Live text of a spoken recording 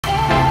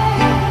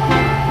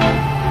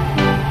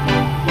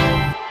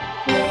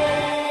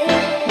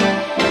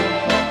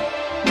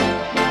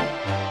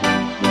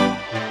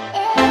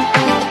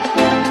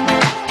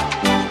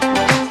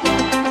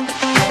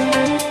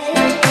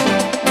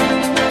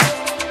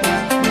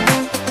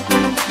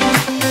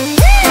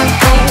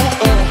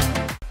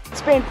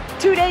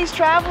day's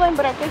traveling,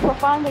 but I think we're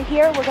finally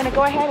here. We're gonna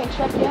go ahead and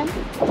check in,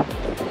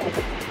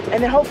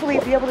 and then hopefully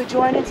be able to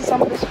join into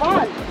some of this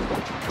fun.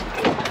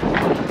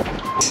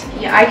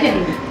 Yeah, I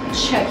can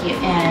check you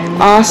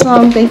in.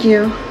 Awesome, thank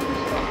you.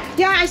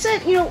 Yeah, I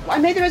said, you know, I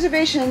made the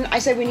reservation. I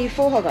said we need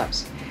full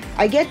hookups.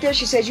 I get there,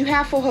 she says you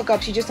have full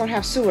hookups, you just don't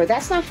have sewer.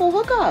 That's not full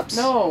hookups.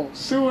 No,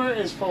 sewer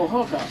is full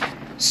hookup.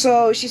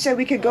 So she said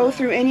we could go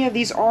through any of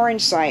these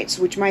orange sites,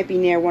 which might be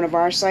near one of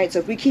our sites. So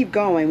if we keep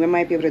going, we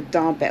might be able to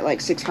dump at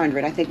like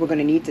 600. I think we're going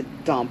to need to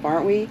dump,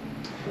 aren't we?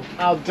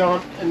 I'll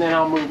dump and then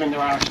I'll move into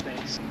our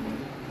space.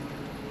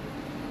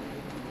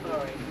 All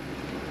right.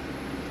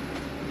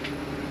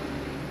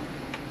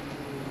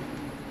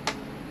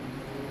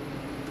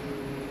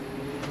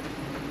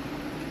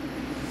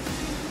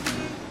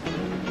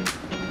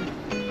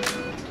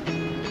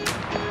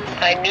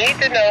 I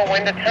need to know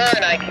when to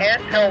turn. I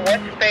can't tell what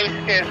space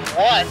is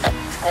what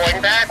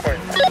going backwards.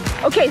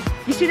 Okay,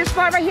 you see this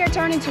spot right here?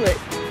 Turn into it.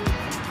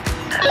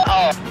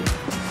 Oh.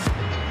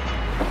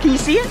 Can you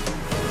see it?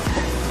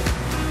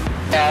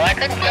 No, I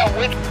couldn't tell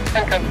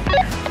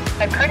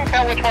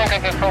which one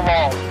because it's so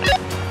long.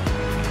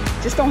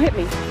 Just don't hit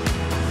me.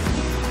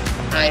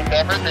 I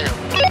never do.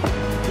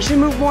 You should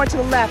move more to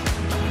the left.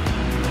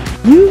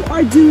 You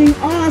are doing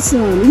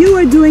awesome. You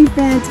are doing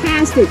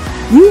fantastic.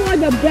 You are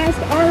the best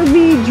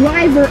RV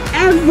driver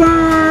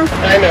ever.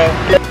 I know.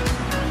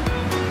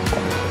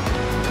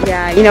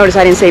 Yeah, you notice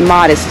I didn't say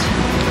modest.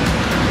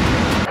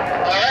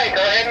 Alright,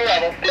 go ahead and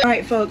level.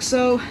 Alright folks,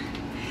 so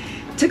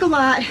took a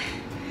lot.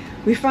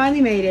 We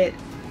finally made it.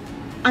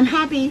 I'm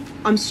happy.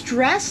 I'm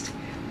stressed,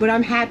 but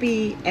I'm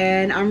happy,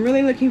 and I'm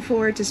really looking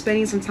forward to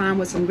spending some time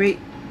with some great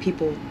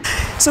people.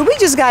 So we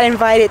just got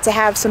invited to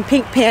have some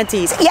pink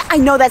panties. Yeah, I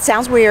know that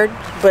sounds weird,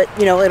 but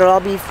you know, it'll all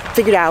be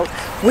figured out,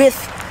 with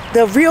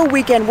the real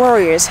weekend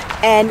warriors,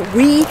 and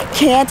we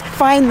can't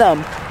find them.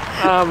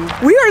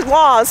 We are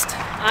lost.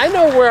 I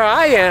know where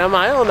I am.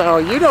 I don't know.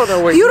 You don't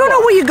know where you are. You don't know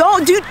where you're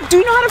going. Do you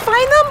know how to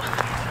find them?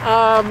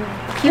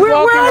 Keep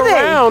walking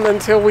around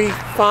until we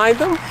find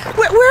them.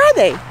 Where are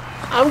they?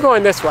 I'm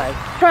going this way.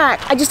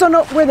 Track. I just don't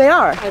know where they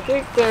are. I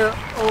think they're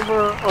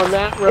over on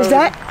that road. Is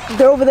that?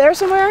 They're over there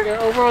somewhere? They're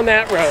over on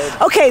that road.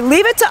 Okay,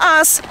 leave it to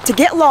us to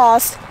get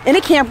lost in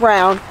a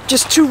campground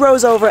just 2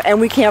 rows over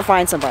and we can't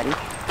find somebody.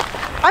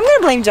 I'm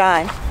gonna blame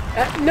John.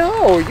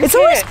 No, you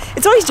can't.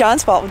 It's always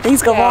John's fault when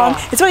things go wrong.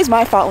 It's always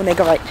my fault when they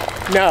go right.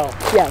 No.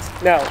 Yes.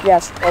 No.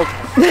 Yes.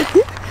 Okay.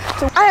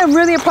 So I am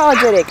really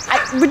apologetic.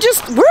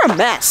 We're a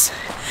mess.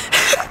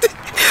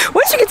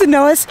 Once you get to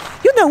know us,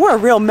 you'll know we're a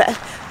real mess.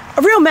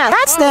 A real mess.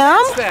 That's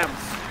them. That's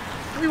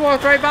them. We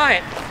walked right by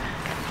it.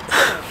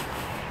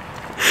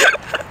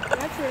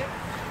 That's it.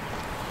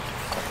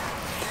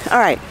 All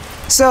right.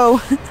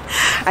 So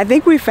I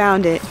think we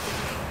found it.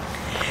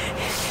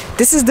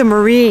 This is the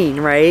Marine,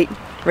 right?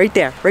 Right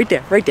there, right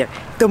there, right there.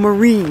 The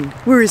Marine.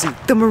 Where is he?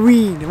 The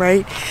Marine,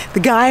 right? The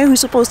guy who's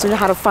supposed to know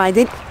how to find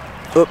it.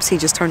 Oops, he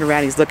just turned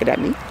around. He's looking at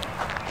me.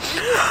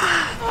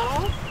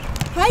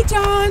 Hi,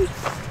 John.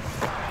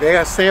 They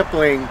are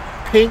sampling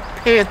pink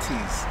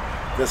panties,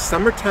 the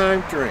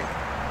summertime drink.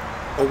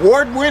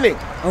 Award-winning.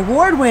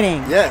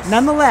 Award-winning. Yes.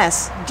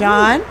 Nonetheless,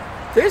 John. Ooh,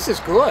 this is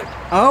good.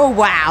 Oh,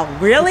 wow.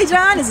 Really,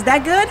 John? Is it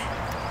that good?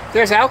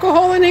 There's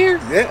alcohol in here?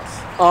 Yes.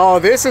 Oh,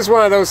 this is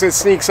one of those that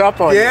sneaks up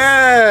on you.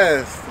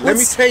 Yes. Let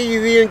me tell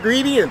you the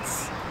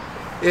ingredients.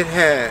 It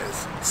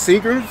has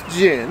Seagram's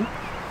Gin.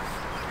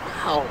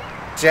 Wow.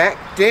 Jack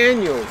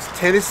Daniel's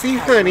Tennessee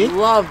Honey. I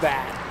love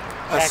that.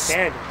 Jack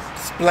Daniels.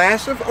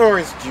 Splash of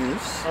orange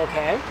juice.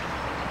 Okay.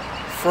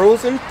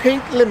 Frozen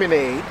pink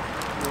lemonade.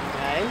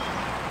 Okay.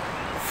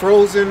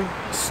 Frozen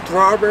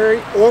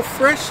strawberry or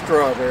fresh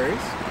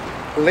strawberries.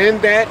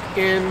 Blend that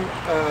in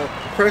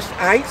crushed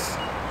ice.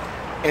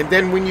 And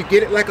then when you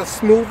get it like a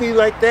smoothie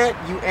like that,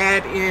 you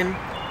add in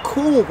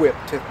Cool Whip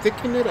to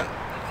thicken it up.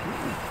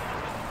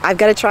 I've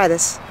got to try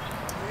this.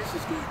 This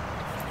is good.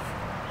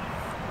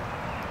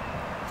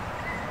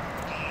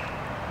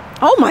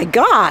 Oh my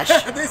gosh.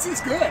 This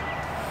is good.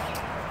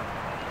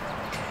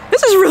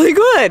 This is really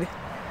good.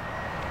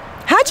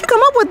 How'd you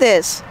come up with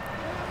this?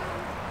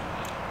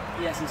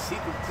 He has his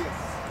secret tip.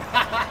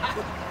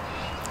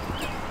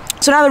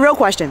 So now the real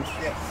question.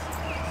 Yes.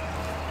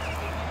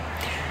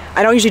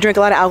 I don't usually drink a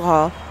lot of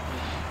alcohol.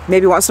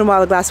 Maybe once in a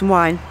while a glass of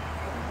wine.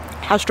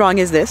 How strong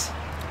is this?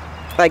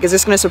 Like, is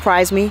this going to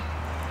surprise me?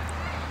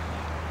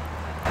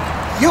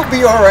 You'll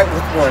be all right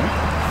with one.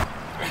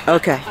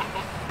 Okay.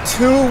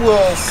 2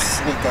 will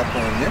sneak up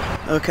on you.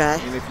 Okay.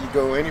 And if you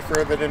go any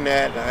further than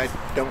that, I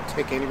don't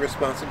take any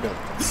responsibility.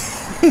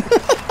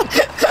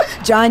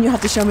 John, you'll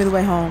have to show me the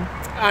way home.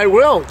 I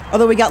will.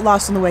 Although we got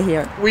lost on the way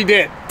here. We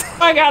did.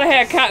 I gotta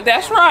have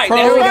that's right.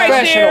 That's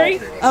right, Sherry.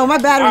 Oh, my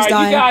battery's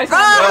dying. You guys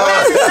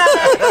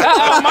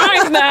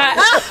mine's not.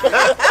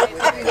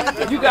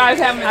 You guys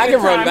having a good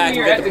time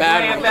here at the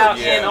GlampOut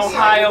in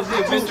Ohio,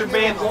 the Mr.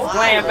 Bandits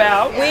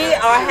GlampOut. We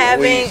are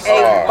having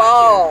a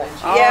ball.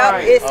 Yeah,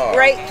 it's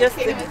great just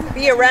to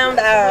be around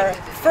our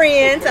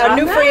friends, our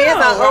new friends,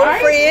 our old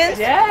friends.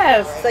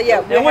 Yes. So yeah,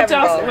 and what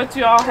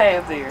y'all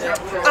have there?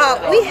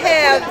 We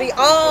have the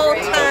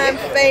all-time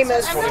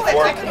famous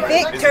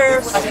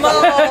Victor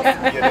Small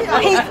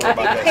Pink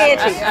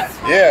Panties.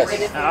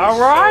 Yes. All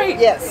right.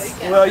 Yes.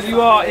 Well, you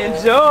all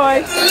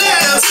enjoy.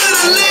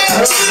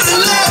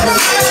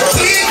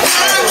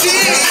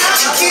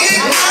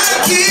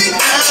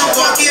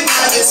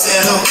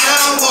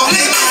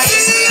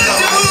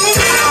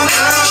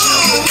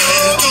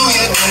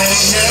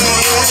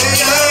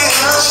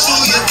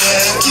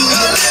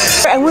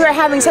 And we are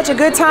having such a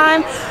good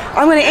time.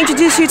 I'm going to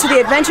introduce you to the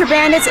Adventure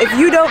Bandits. If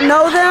you don't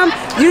know them,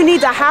 you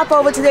need to hop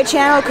over to their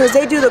channel because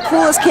they do the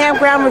coolest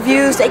campground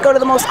reviews. They go to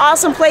the most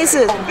awesome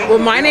places. Well,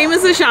 my name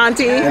is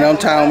Ashanti. And I'm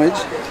Talmadge.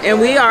 And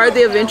we are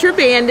the Adventure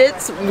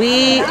Bandits.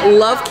 We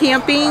love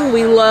camping.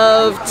 We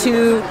love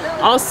to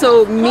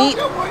also meet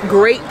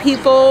great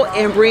people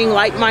and bring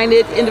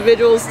like-minded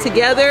individuals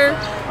together.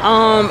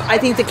 I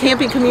think the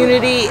camping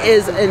community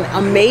is an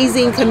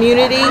amazing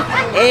community.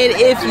 And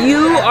if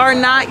you are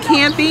not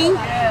camping,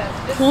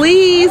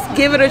 please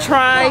give it a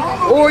try,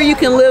 or you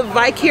can live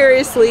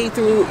vicariously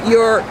through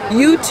your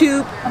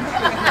YouTube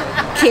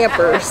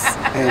campers.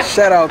 And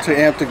shout out to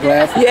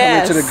AmpedToGlamp for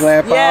coming to the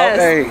Glamp out.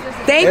 Hey,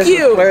 thank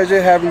you. It's a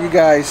pleasure having you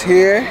guys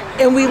here.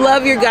 And we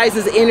love your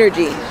guys'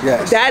 energy.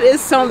 Yes. That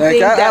is something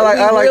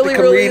that we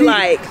really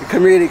like. The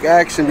comedic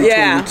action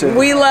between you two.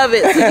 We love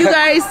it. So you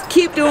guys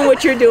keep doing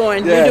what you're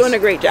doing. You're doing a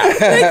great job.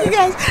 Thank you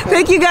guys.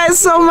 Thank you guys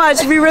so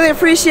much. We really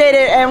appreciate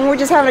it, and we're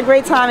just having a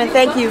great time. And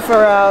thank you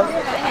for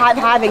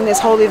having this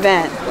whole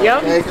event.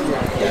 Yep. Thank you.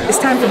 It's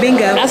time for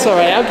bingo. That's all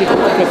right. I'll put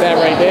that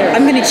right there.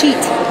 I'm gonna cheat.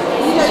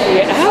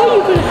 Yeah.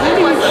 How do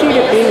you cheat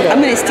at bingo?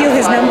 I'm gonna steal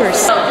his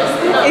numbers.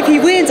 If he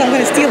wins, I'm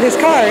gonna steal his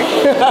card.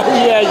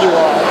 Yeah, you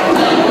are.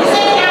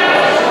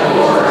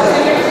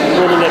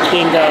 Winning at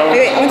bingo.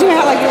 Wait, I'm doing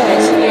it like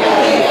yours.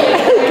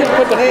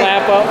 Put the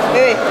flap up.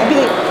 Wait,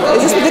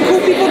 is this what the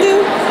cool people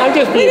do? I'm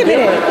just being Wait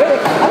a minute. Wait,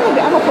 I'm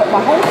gonna put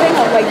my whole thing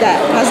up like that.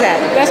 How's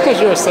that? That's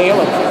because you're a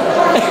sailor.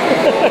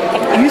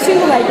 You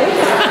single like this?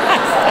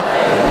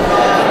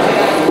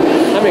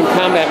 I'm in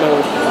combat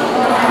mode.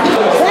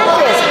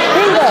 Practice.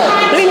 Bingo.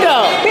 Bingo.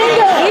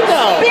 Bingo.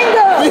 Bingo.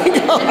 Bingo.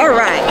 Bingo. All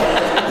right.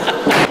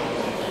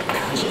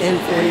 Gosh,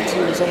 N42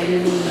 is all you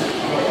need.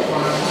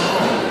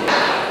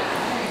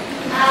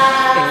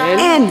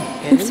 N.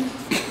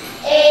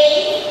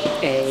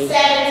 A.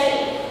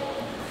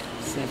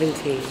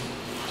 17.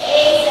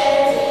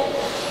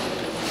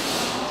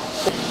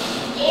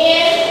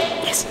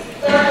 Yes.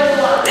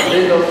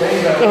 Bingo.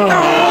 Oh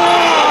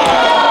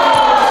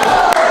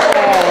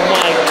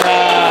my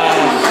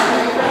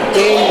gosh.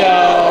 Bingo.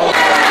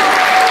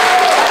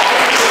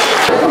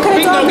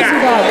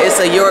 It's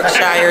a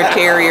Yorkshire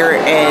Terrier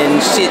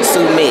and Shih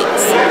Tzu mix.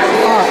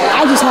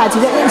 I just had to.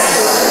 That is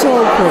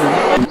so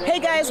pretty. Hey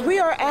guys, we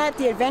are at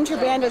the Adventure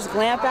Bandits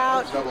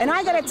GlampOut, and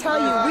I gotta tell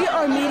you, we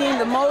are meeting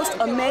the most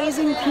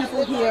amazing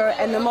people here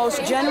and the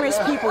most generous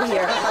people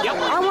here.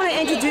 I want to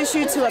introduce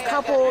you to a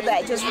couple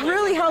that just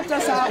really helped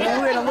us out when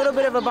we were in a little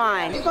bit of a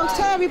bind. Folks,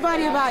 tell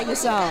everybody about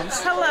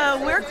yourselves. Hello,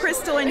 we're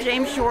Crystal and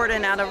James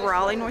Jordan out of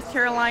Raleigh, North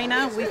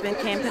Carolina. We've been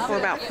camping for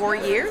about 4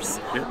 years.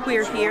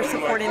 We're here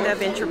supporting the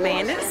Adventure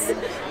Bandits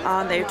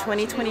on their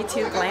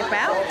 2022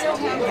 GlampOut.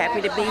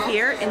 Happy to be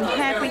here and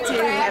happy to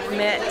have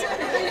met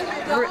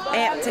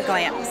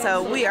AmpedToGlamp.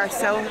 So we are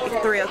so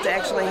thrilled to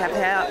actually have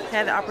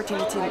had the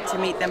opportunity to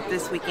meet them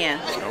this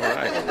weekend. All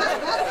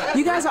right.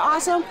 You guys are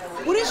awesome.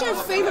 What is your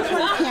favorite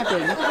part of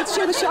camping? Let's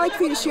share the show. I'd like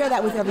for you to share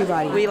that with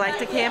everybody. We like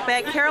to camp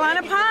at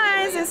Carolina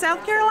Pines in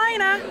South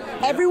Carolina.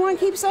 Everyone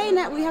keeps saying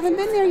that. We haven't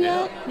been there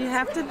yet. You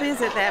have to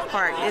visit that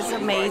park. It's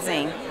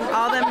amazing.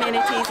 All the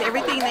amenities,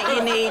 everything that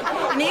you need.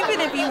 And even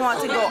if you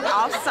want to go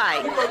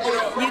off-site,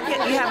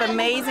 you have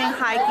amazing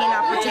hiking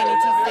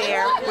opportunities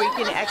there where you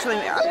can actually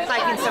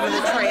hike in some of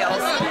the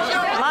trails.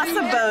 Lots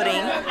of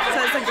boating.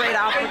 So it's a great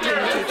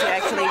opportunity to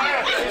actually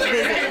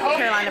visit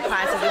Carolina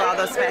Pines and do all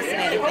those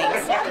fascinating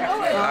things.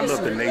 I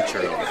love the nature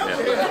of it.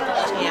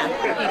 Yeah,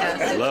 he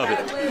does. I love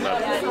it.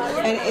 Love it.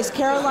 And is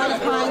Carolina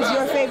Pines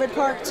your favorite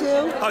park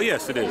too? Oh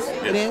yes, it is.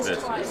 Yes, It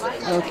is?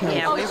 Okay.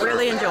 Yeah, we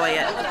really enjoy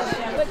it.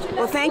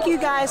 Well, thank you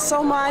guys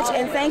so much,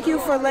 and thank you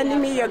for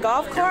lending me your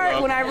golf cart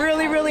when I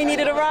really, really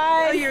needed a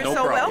ride. Oh, you're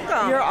so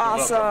welcome. You're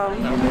awesome.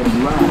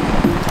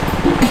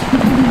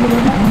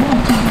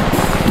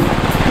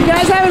 You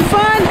guys having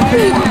fun?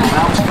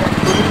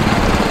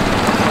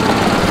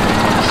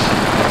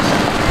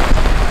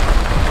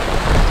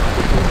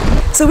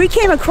 So we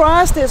came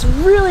across this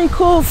really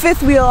cool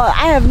fifth wheel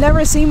I have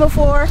never seen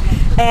before,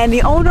 and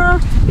the owner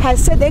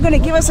has said they're going to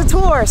give us a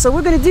tour, so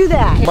we're going to do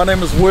that. My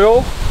name is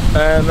Will,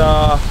 and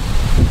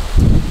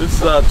this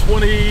is a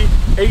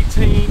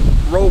 2018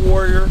 Road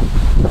Warrior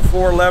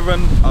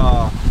 411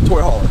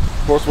 toy hauler,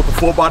 of course with the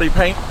full body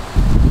paint.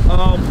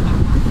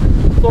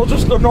 So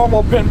just a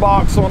normal pin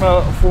box on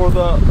for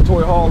the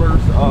toy haulers.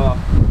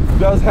 It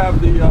does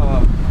have the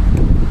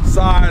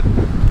side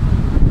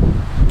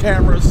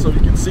cameras so you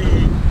can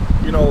see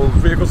you know,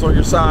 vehicles on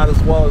your side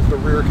as well as the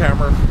rear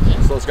camera.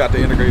 So it's got the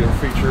integrated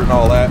feature and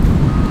all that.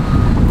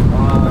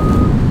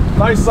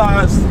 Nice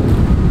size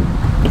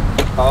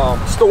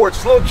storage.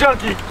 It's a little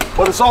junky,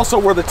 but it's also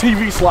where the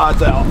TV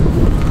slides out.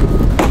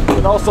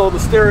 And also the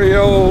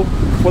stereo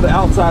for the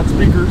outside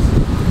speakers.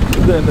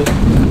 And then the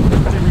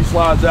TV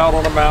slides out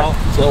on the mount,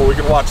 so we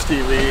can watch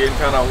TV and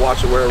kind of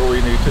watch it wherever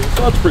we need to.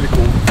 So that's pretty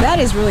cool. That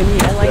is really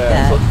neat. I like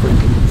that. So that's pretty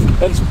cool.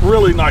 And it's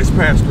really nice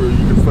pass-through.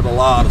 You can fit a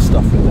lot of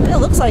stuff in there. It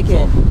looks like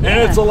it. And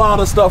it's a lot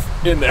of stuff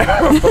in there.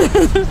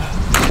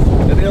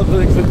 And the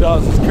other things it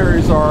does is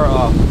carries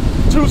our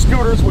 2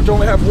 scooters, which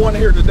only have 1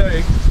 here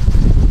today,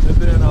 and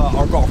then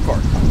our golf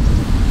cart.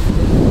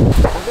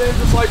 And then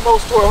just like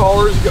most toy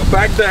haulers, you got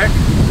back deck.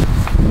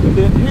 And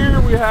then here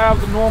we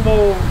have the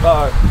normal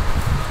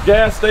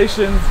gas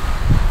stations.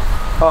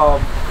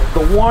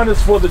 The one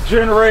is for the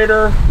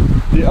generator.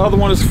 The other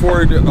one is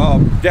for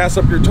gas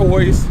up your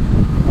toys.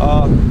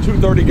 2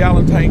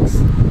 30-gallon tanks,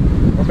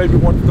 or maybe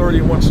 130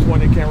 and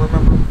 120, can't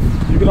remember.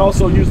 You can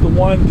also use the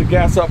one to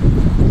gas up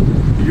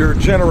your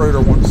generator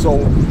one. So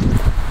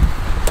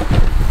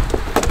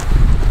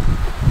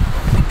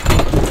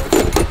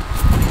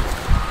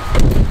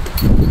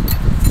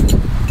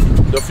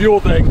the fuel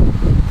thing,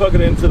 plug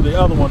it into the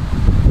other one,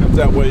 and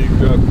that way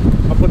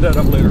I'll put that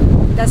up later.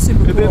 That's super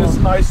cool. And then it's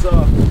a nice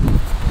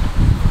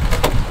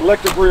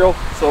electric grill,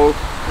 so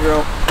you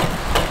know,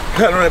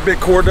 had on that big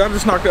cord, I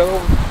just knocked that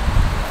over.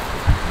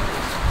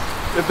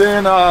 And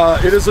then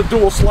it is a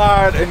dual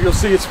slide, and you'll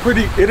see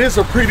it is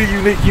a pretty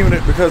unique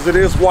unit because it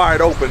is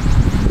wide open.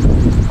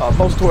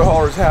 Most toy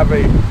haulers have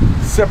a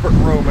separate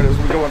room, and as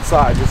we go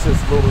inside, this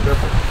is a little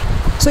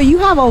different. So you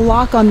have a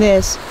lock on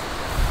this,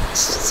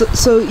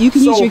 so you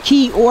can use your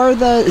key or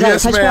the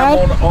yes,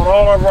 touchpad? ma'am. On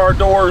all of our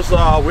doors,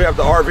 we have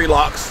the RV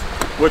locks,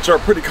 which are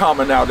pretty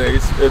common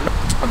nowadays.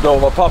 I'm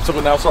done with my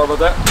popsicle now, sorry about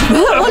that.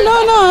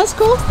 Oh, no, that's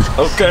cool.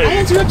 Okay.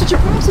 I interrupted your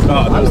popsicle.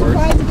 No I'm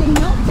surprised it didn't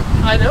help.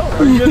 I know.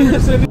 Are you good here,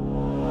 Cindy?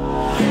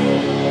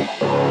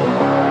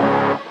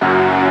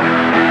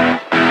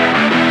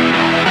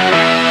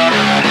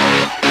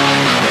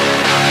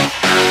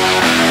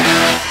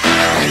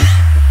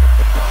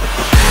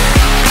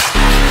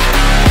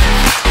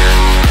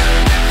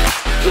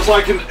 Just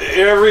like in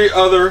every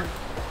other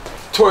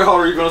toy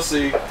hauler you're gonna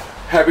see,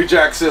 heavy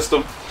jack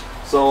system.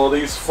 So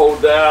these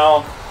fold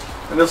down,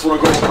 and this one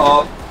goes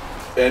up,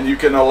 and you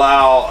can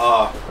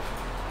allow,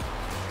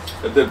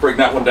 and then bring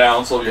that one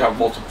down so you have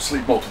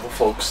multiple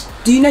folks.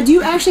 Do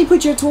you actually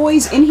put your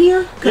toys in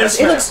here? Yes,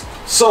 it ma'am. looks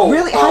So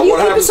really. How do you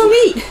keep it so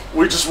neat?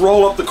 We just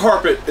roll up the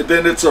carpet, and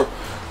then it's a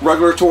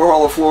regular toy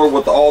hauler floor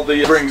with all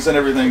the rings and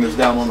everything that's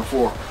down on the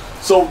floor.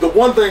 So the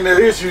one thing that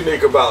is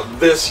unique about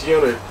this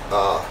unit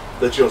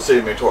that you'll see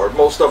in my tour,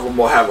 most of them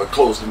will have a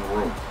closed-in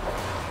room,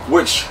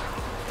 which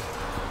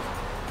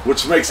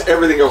makes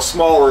everything else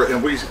smaller.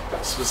 And we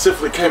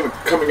specifically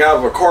coming out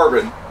of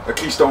a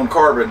Keystone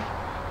Carbon,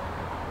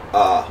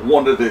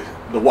 wanted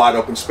the wide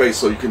open space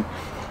so you can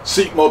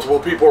seat multiple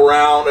people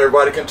around,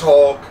 everybody can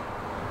talk,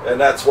 and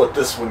that's what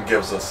this one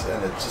gives us.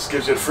 And it just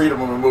gives you the freedom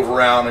to move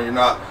around, and you're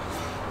not,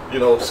 you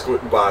know,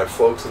 squinting by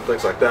folks and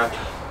things like that.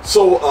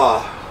 So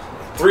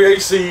 3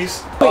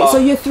 ACs. Wait, so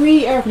you're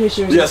 3 air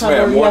conditioners? Yes,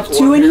 ma'am. You have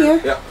 2 in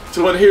here? Yeah,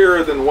 2 in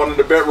here, then 1 in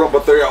the bedroom,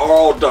 but they are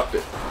all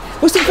ducted.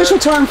 What's the official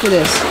term for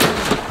this?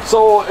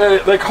 So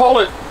they call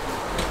it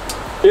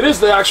is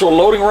the actual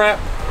loading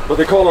ramp, but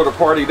they call it a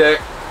party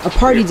deck. A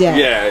party deck?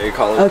 Yeah, they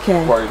call it a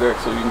party deck,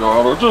 so you can go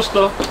on just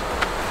a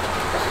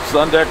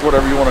sun deck,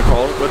 whatever you want to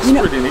call it, but it's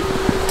pretty neat.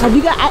 Have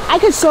you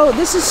got,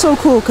 this is so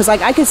cool, because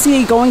like I could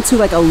see it going to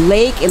like a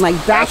lake and like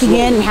backing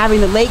in and having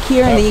the lake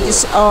here, and then you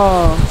just,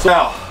 oh. So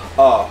now,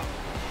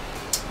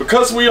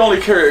 because we only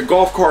carry a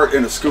golf cart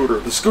and a scooter,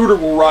 the scooter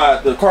will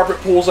ride, the carpet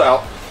pulls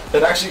out,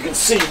 and actually you can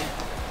see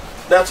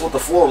that's what the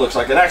floor looks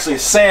like. And actually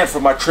sand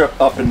from my trip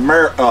up in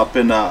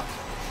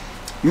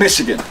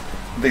Michigan,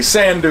 the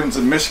sand dunes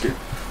in Michigan.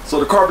 So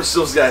the carpet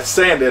still's got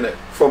sand in it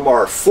from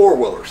our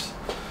 4-wheelers.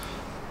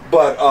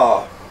 But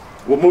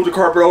we'll move the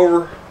carpet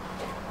over,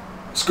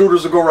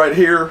 scooters will go right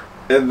here,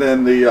 and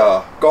then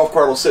the golf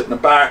cart will sit in the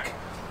back.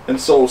 And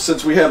so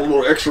since we had a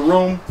little extra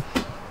room,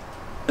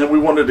 and we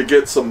wanted to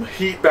get some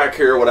heat back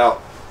here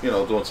without, you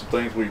know, doing some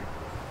things, we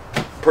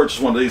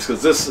purchased one of these,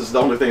 because this is the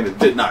only thing that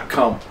did not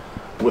come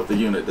with the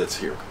unit that's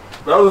here.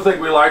 The other thing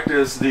we liked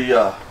is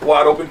the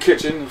wide open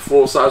kitchen,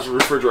 full size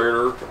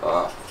refrigerator.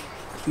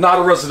 Not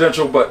a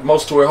residential, but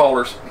most toy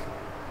haulers,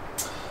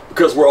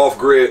 because we're off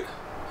grid,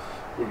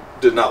 we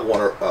did not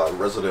want a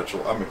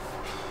residential. I mean,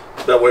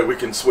 that way we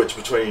can switch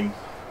between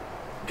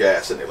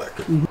gas and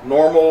electric.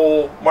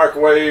 Normal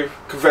microwave,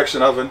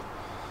 convection oven.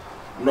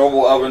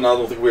 Normal oven, I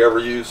don't think we ever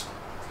used.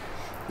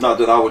 Not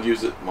that I would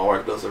use it. My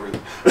wife does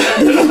everything.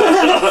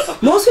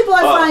 Most people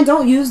I find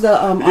don't use the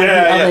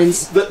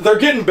ovens. They're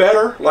getting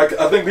better. Like,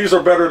 I think these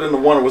are better than the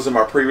one that was in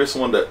my previous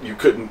one that you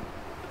couldn't,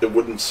 it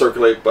wouldn't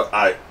circulate. But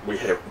we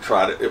haven't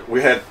tried it.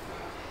 We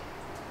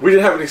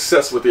didn't have any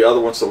success with the other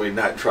one, so we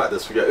hadn't tried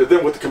this.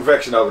 Then with the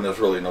convection oven, there's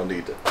really no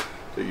need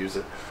to use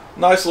it.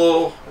 Nice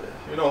little,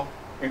 you know,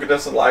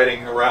 incandescent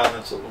lighting around,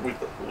 and so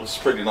it was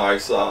pretty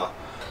nice.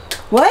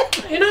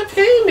 What? You're not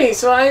paying me,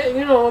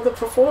 so the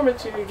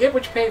performance, you get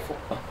what you pay for.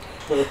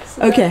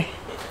 Okay.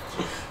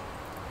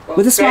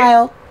 With a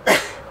smile.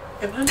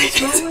 Am I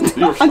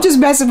smiling? I'm just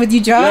messing with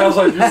you, John. Yeah, I was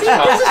like, you're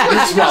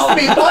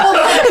smiling.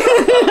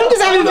 I'm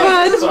just having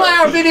fun. This is why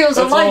our videos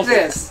are like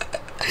this.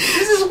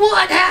 This is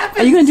what happens.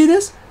 Are you going to do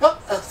this? Oh,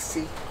 let's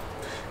see.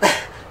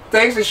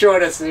 Thanks for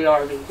showing us the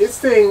RV. This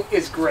thing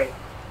is great.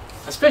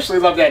 I especially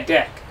love that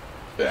deck.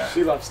 Yeah.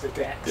 She loves the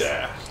decks.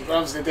 Yeah. She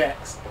loves the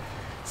decks.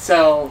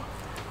 So,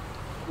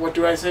 what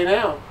do I say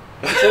now?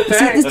 See,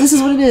 this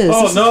is what it is.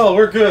 Oh no,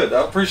 we're good.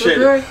 I appreciate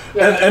it.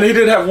 Yeah. And he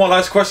did have one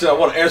last question I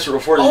want to answer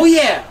before you. Oh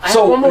yeah.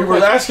 So he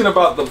was asking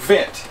about the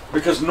vent,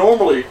 because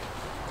normally,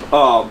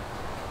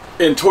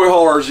 in toy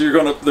haulers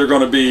they're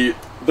gonna be,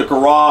 the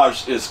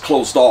garage is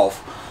closed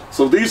off.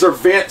 So these are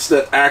vents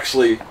that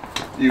actually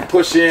you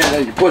push in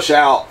and you push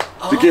out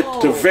to get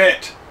to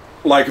vent,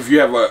 like if you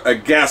have a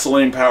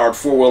gasoline powered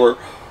 4-wheeler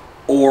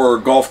or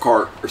golf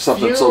cart or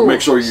something. Fumes. So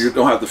make sure you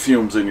don't have the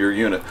fumes in your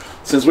unit.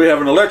 Since we have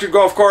an electric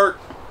golf cart,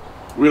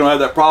 we don't have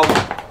that problem.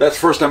 That's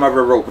the first time I've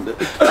ever opened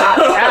it.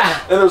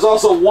 And there's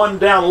also one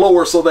down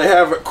lower, so they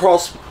have it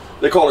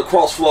they call it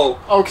cross flow.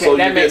 Okay, so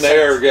that you get in makes the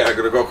air, sense. yeah,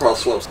 gonna go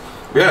cross flows.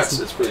 Yes,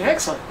 it's pretty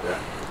excellent. Yeah.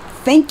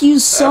 Thank you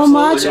so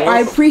much. You're I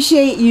welcome.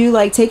 appreciate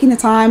you taking the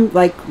time,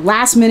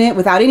 last minute,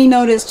 without any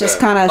notice, just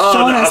kind of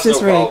showing us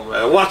this rig. problem,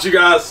 man. Watch you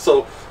guys,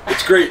 so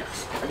it's great.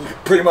 You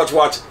pretty much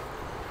watch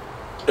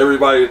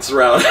everybody that's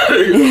around.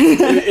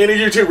 any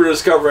YouTuber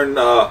that's covering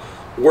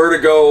where to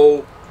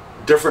go,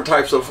 different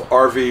types of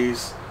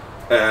RVs,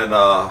 and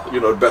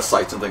the best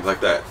sites and things like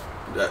that.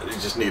 You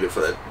just need it for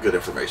that good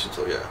information.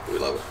 So yeah, we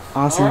love it.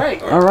 Awesome.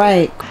 All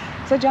right.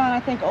 So John, I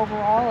think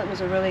overall it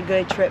was a really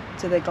good trip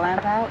to the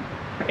GlampOut.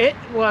 It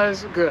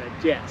was good,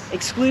 yes.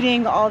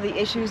 Excluding all the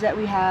issues that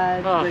we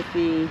had with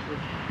the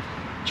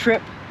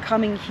trip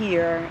coming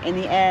here, in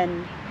the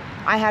end,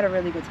 I had a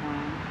really good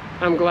time.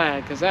 I'm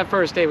glad, because that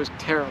first day was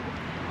terrible.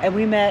 And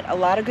we met a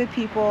lot of good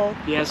people.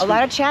 Yes. A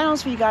lot of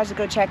channels for you guys to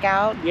go check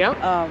out.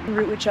 Yep.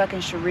 Root with Chuck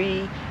and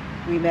Cherie.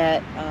 We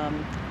met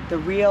the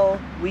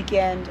Real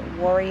Weekend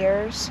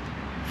Warriors,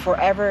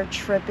 Forever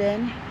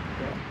Trippin,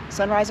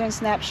 Sunrise on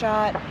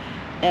Snapshot,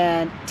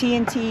 and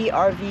TNT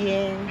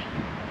Rving.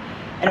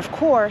 And of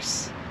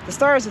course, the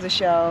stars of the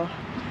show,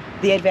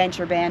 the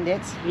Adventure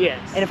Bandits.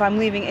 Yes. And if I'm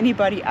leaving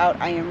anybody out,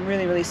 I am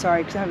really, really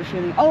sorry, because I have a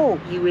feeling. Oh,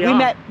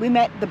 we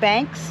met the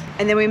Banks,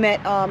 and then we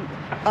met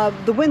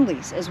the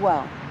Windleys as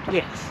well.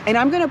 Yes. And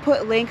I'm gonna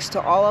put links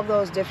to all of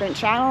those different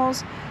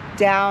channels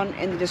down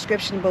in the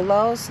description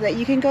below, so that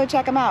you can go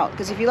check them out.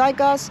 Because if you like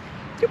us,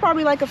 you'll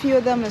probably like a few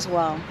of them as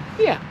well.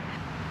 Yeah.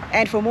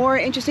 And for more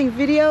interesting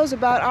videos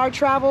about our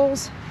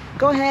travels,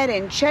 go ahead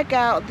and check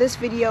out this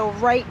video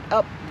right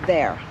up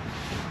there.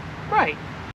 Right.